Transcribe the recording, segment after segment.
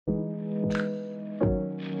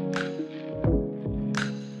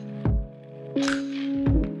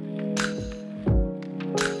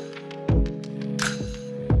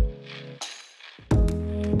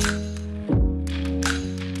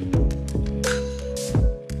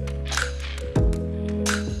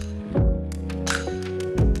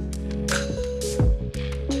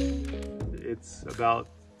about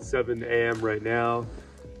 7 a.m. right now,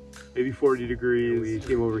 maybe 40 degrees. We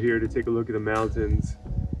came over here to take a look at the mountains,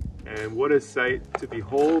 and what a sight to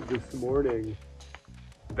behold this morning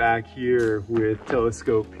back here with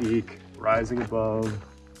Telescope Peak rising above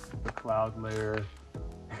the cloud layer.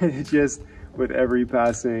 And just with every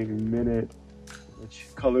passing minute, the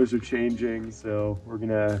colors are changing, so we're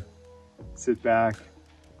gonna sit back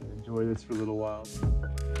and enjoy this for a little while.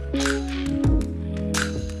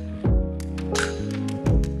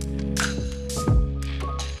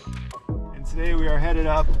 And today we are headed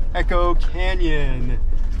up Echo Canyon.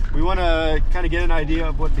 We want to kind of get an idea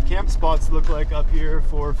of what the camp spots look like up here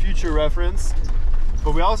for future reference,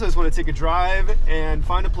 but we also just want to take a drive and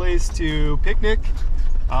find a place to picnic.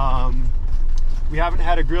 We haven't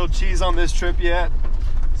had a grilled cheese on this trip yet,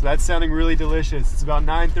 so that's sounding really delicious. It's about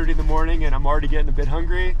 9:30 in the morning and I'm already getting a bit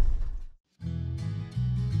hungry.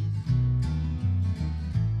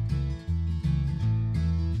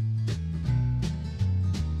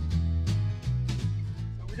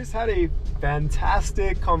 So we just had a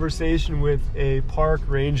fantastic conversation with a park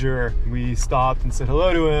ranger. We stopped and said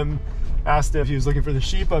hello to him, asked him if he was looking for the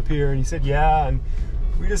sheep up here, and he said yeah, and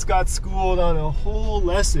we just got schooled on a whole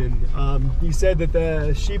lesson. He said that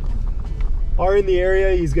the sheep are in the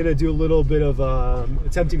area. He's gonna do a little bit of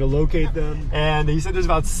attempting to locate them. And he said there's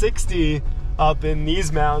about 60 up in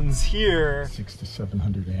these mountains here. 600 to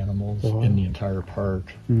 700 animals in the entire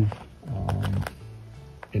park.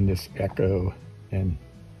 In this Echo and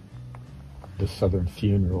the Southern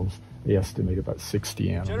Funerals, they estimate about 60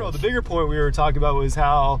 animals. In general, the bigger point we were talking about was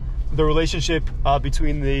how the relationship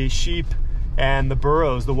between the sheep and the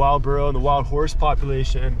burros, the wild burro and the wild horse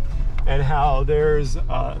population, and how there's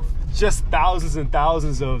just thousands and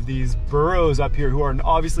thousands of these burros up here who are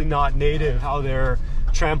obviously not native, how they're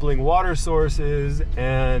trampling water sources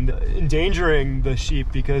and endangering the sheep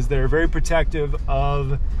because they're very protective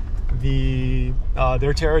of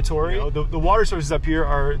their territory. You know, the water sources up here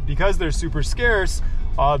are, because they're super scarce,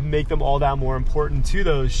 make them all that more important to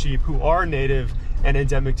those sheep who are native and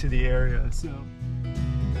endemic to the area. So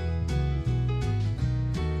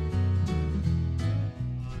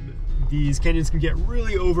these canyons can get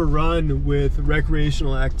really overrun with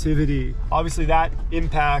recreational activity. Obviously that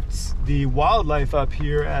impacts the wildlife up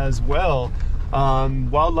here as well.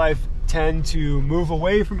 Wildlife tend to move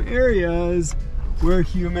away from areas where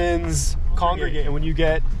humans congregate. And when you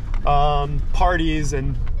get parties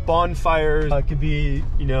and bonfires, it can be,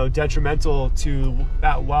 you know, detrimental to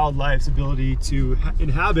that wildlife's ability to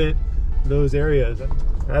inhabit those areas.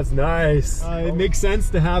 That's nice. It makes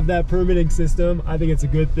sense to have that permitting system. I think it's a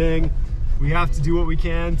good thing. We have to do what we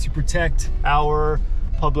can to protect our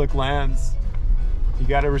public lands. You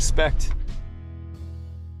gotta respect.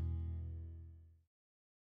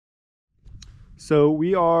 So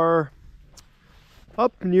we are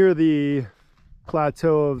up near the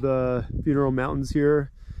plateau of the Funeral Mountains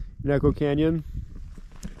here in Echo Canyon.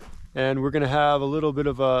 And we're gonna have a little bit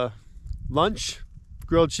of a lunch,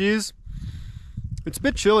 grilled cheese. It's a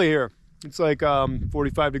bit chilly here. It's like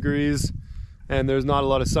 45 degrees and there's not a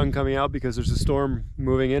lot of sun coming out because there's a storm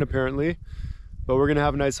moving in apparently. But we're gonna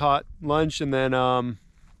have a nice hot lunch and then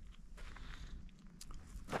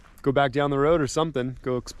go back down the road or something,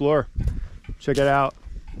 go explore, check it out.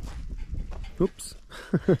 Oops.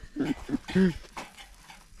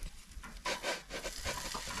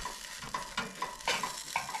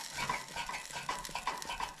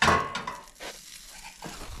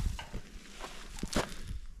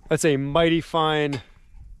 That's a mighty fine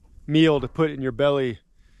meal to put in your belly,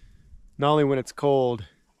 not only when it's cold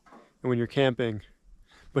and when you're camping,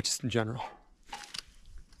 but just in general.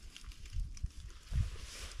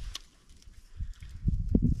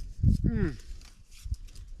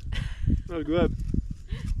 That was good.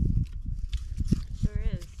 Sure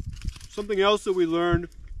is. Something else that we learned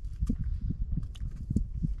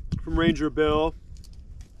from Ranger Bill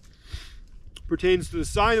pertains to the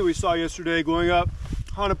sign that we saw yesterday going up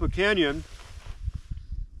Hanaupah Canyon.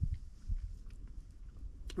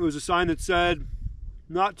 It was a sign that said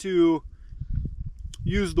not to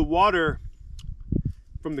use the water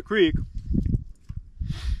from the creek.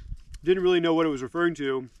 Didn't really know what it was referring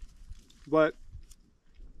to, but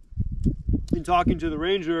in talking to the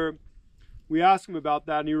ranger, we asked him about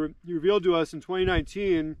that, and he revealed to us in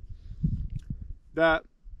 2019 that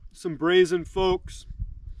some brazen folks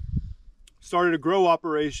started a grow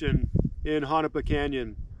operation in Hanaupah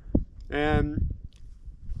Canyon, and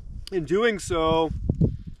in doing so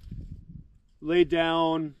laid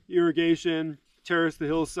down irrigation, terraced the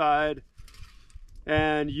hillside,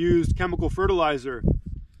 and used chemical fertilizer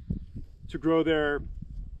to grow their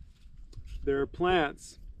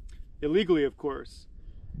plants. illegally, of course.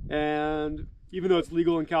 And even though it's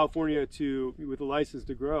legal in California with a license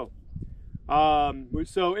to grow.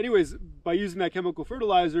 So anyways, by using that chemical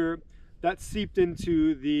fertilizer, that seeped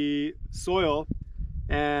into the soil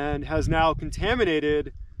and has now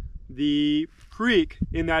contaminated the creek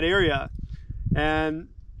in that area. And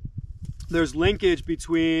there's linkage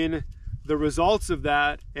between the results of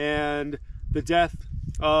that and the death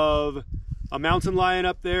of a mountain lion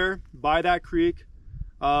up there by that creek,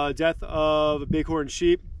 death of bighorn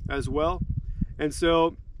sheep as well. And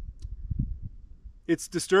so it's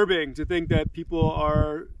disturbing to think that people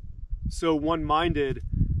are so one-minded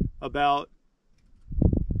about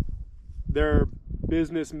their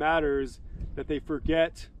business matters that they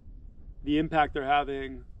forget the impact they're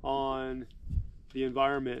having on the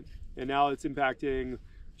environment. And now it's impacting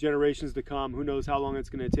generations to come. Who knows how long it's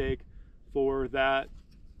going to take for that,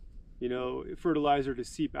 you know, fertilizer to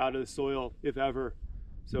seep out of the soil, if ever.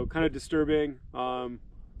 So kind of disturbing,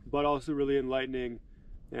 but also really enlightening.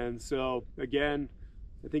 And so again,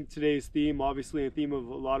 I think today's theme, obviously a theme of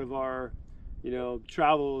a lot of our, you know,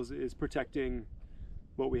 travels, is protecting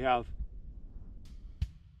what we have.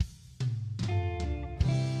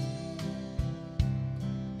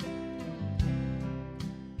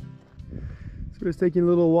 So we're just taking a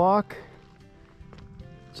little walk,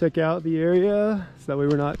 check out the area, so that way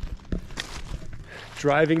we're not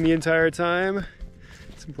driving the entire time.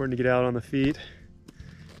 It's important to get out on the feet,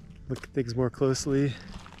 look at things more closely,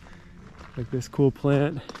 like this cool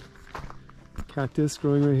plant, cactus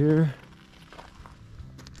growing right here,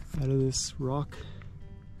 out of this rock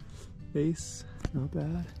base, not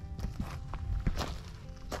bad.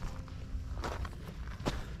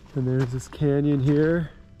 And there's this canyon here.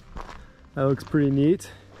 That looks pretty neat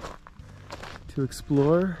to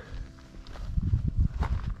explore.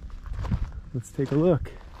 Let's take a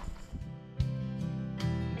look.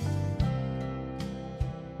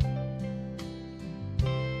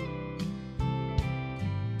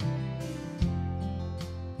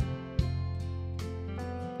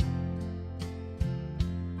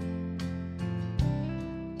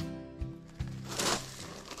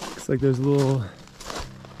 Looks like there's a little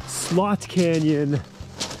slot canyon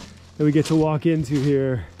that we get to walk into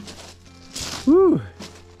here. Woo!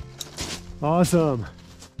 Awesome.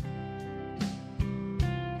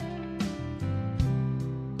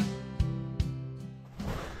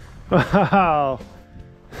 Wow.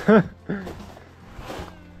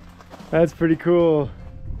 That's pretty cool.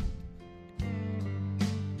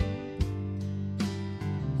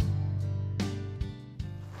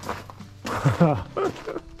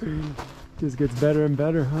 Just gets better and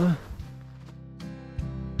better, huh?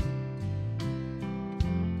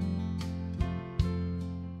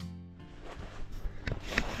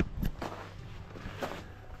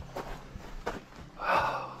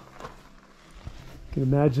 You can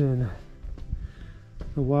imagine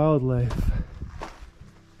the wildlife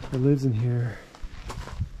that lives in here.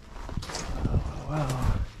 Oh,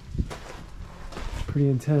 wow. Pretty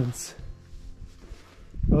intense.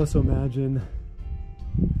 Also imagine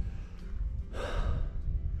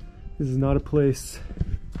this is not a place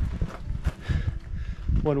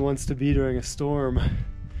one wants to be during a storm.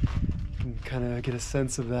 You can kind of get a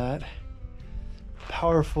sense of that.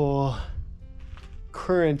 Powerful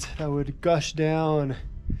current that would gush down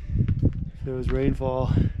if there was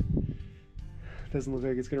rainfall. Doesn't look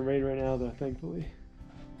like it's gonna rain right now though, thankfully.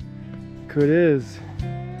 It is.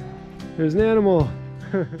 There's an animal.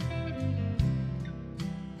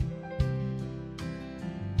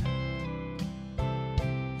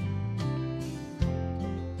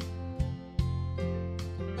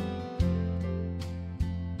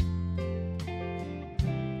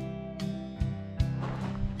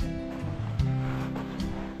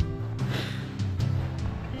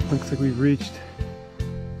 Looks like we've reached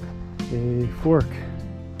a fork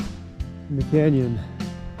in the canyon.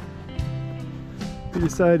 We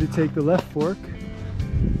decided to take the left fork,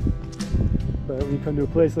 but when you come to a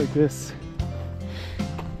place like this,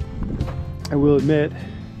 I will admit,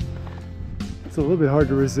 it's a little bit hard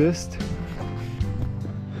to resist.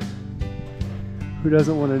 Who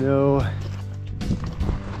doesn't want to know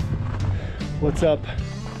what's up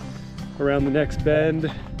around the next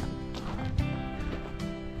bend,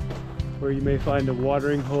 where you may find a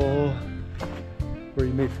watering hole, where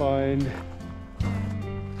you may find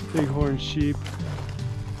bighorn sheep,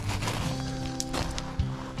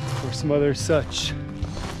 or some other such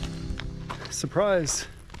surprise.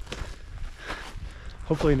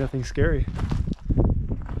 Hopefully nothing scary.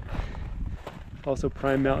 Also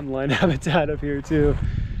prime mountain lion habitat up here too.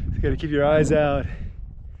 You gotta keep your eyes out,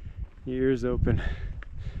 your ears open.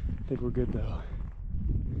 I think we're good though.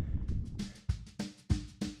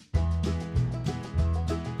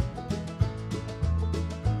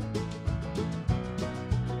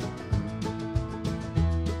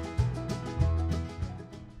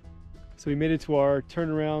 So we made it to our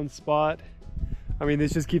turnaround spot. I mean,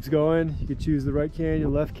 this just keeps going. You could choose the right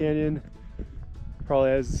canyon, left canyon.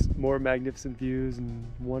 Probably has more magnificent views and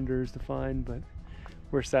wonders to find, but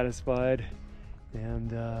we're satisfied.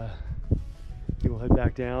 And we'll head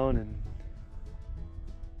back down and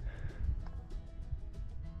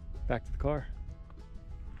back to the car.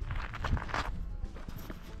 I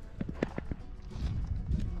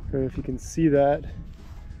don't know if you can see that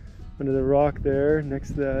under the rock there next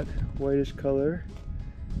to that whitish color.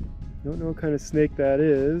 Don't know what kind of snake that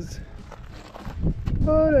is,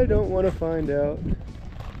 but I don't want to find out.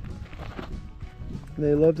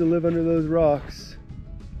 They love to live under those rocks.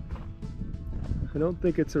 I don't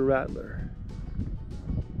think it's a rattler.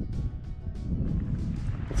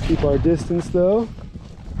 Let's keep our distance though.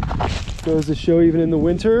 Goes to show even in the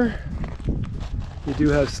winter, you do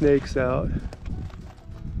have snakes out.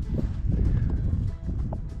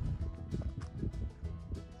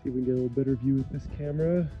 See if we can get a little better view with this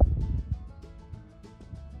camera.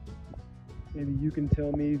 Maybe you can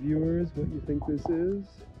tell me, viewers, what you think this is.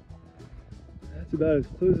 That's about as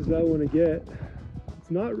close as I want to get. It's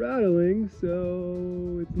not rattling,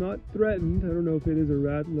 so it's not threatened. I don't know if it is a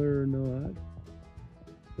rattler or not.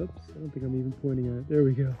 Oops, I don't think I'm even pointing at it. There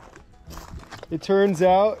we go. It turns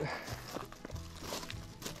out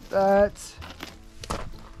that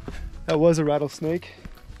was a rattlesnake.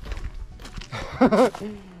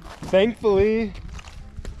 Thankfully,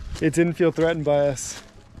 it didn't feel threatened by us.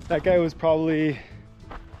 That guy was probably,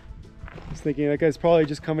 I was thinking that guy's probably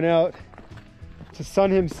just coming out to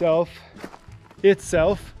sun himself,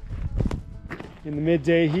 itself, in the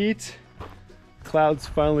midday heat. Clouds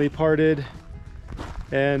finally parted,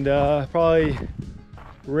 and probably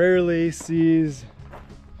rarely sees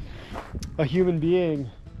a human being,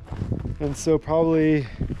 and so probably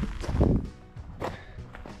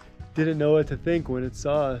didn't know what to think when it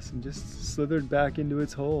saw us and just slithered back into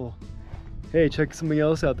its hole. Hey, check something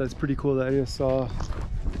else out that's pretty cool that I just saw.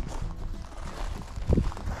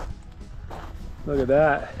 Look at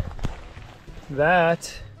that.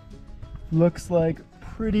 That looks like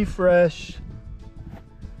pretty fresh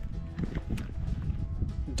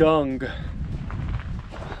dung.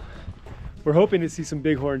 We're hoping to see some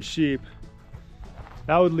bighorn sheep.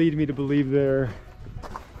 That would lead me to believe they're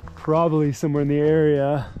probably somewhere in the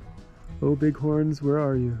area. Oh, bighorns, where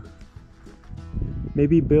are you?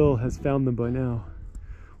 Maybe Bill has found them by now.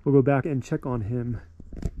 We'll go back and check on him.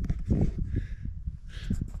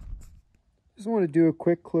 Just want to do a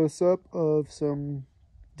quick close-up of some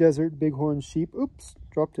desert bighorn sheep. Oops,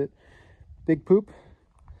 dropped it. Big poop.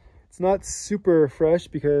 It's not super fresh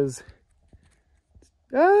because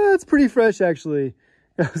it's pretty fresh actually.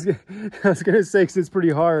 I was gonna say because it's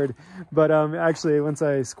pretty hard, but actually once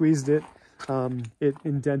I squeezed it, it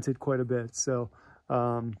indented quite a bit. So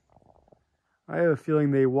I have a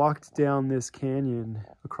feeling they walked down this canyon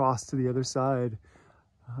across to the other side.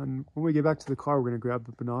 And when we get back to the car, we're gonna grab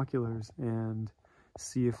the binoculars and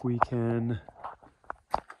see if we can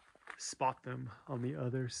spot them on the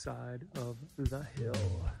other side of the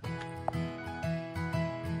hill.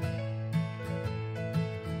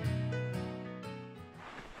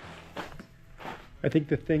 I think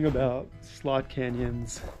the thing about slot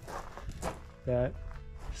canyons that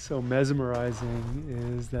is so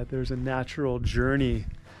mesmerizing is that there's a natural journey.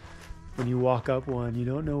 When you walk up one, you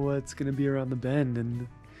don't know what's going to be around the bend, and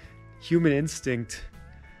human instinct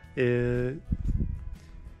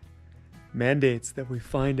mandates that we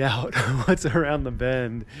find out what's around the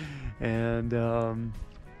bend. And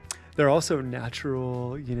they're also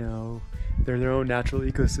natural, you know, they're their own natural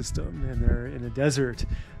ecosystem, and they're in a desert.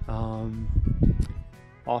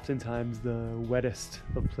 Oftentimes the wettest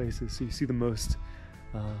of places, so you see the most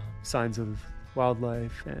signs of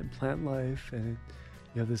wildlife and plant life, and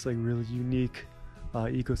you have this like really unique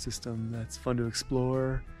ecosystem that's fun to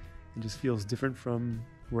explore and just feels different from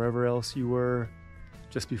wherever else you were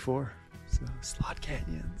just before. So slot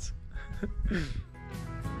canyons.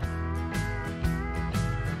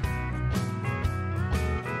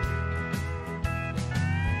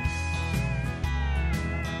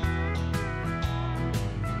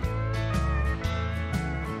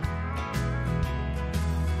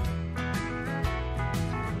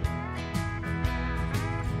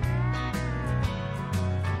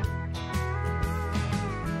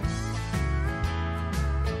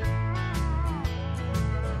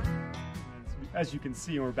 As you can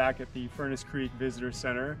see, we're back at the Furnace Creek Visitor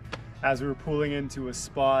Center. As we were pulling into a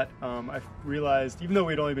spot, I realized, even though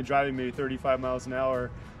we'd only been driving maybe 35 miles an hour,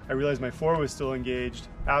 I realized my 4 was still engaged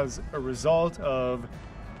as a result of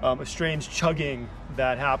a strange chugging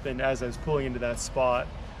that happened as I was pulling into that spot.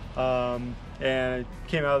 And and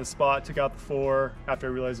came out of the spot, took out the 4 after I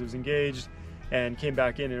realized it was engaged, and came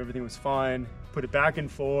back in and everything was fine. Put it back in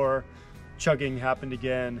 4, chugging happened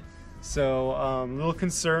again. So a little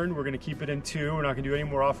concerned. We're gonna keep it in 2. We're not gonna do any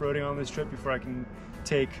more off-roading on this trip before I can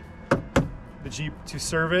take the Jeep to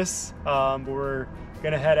service. But we're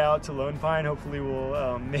gonna head out to Lone Pine. Hopefully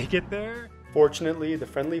we'll make it there. Fortunately, the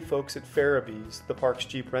friendly folks at Ferrabees, the park's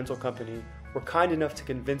Jeep rental company, were kind enough to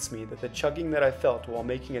convince me that the chugging that I felt while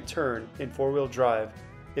making a turn in 4-wheel drive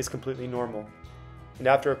is completely normal. And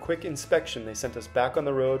after a quick inspection, they sent us back on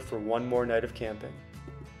the road for one more night of camping.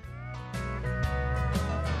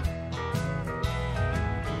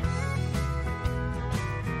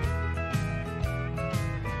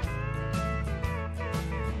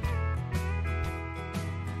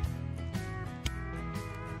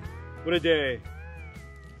 What a day.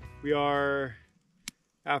 We are,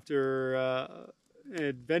 after an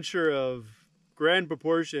adventure of grand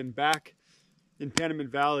proportion, back in Panamint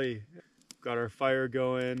Valley. We've got our fire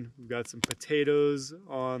going, we've got some potatoes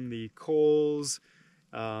on the coals,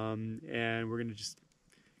 and we're gonna just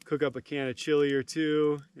cook up a can of chili or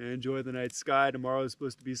 2 and enjoy the night sky. Tomorrow is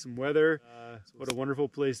supposed to be some weather. What a wonderful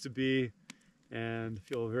place to be, and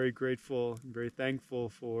feel very grateful and very thankful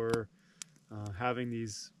for having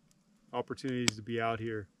these opportunities to be out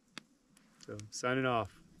here. So signing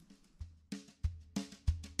off.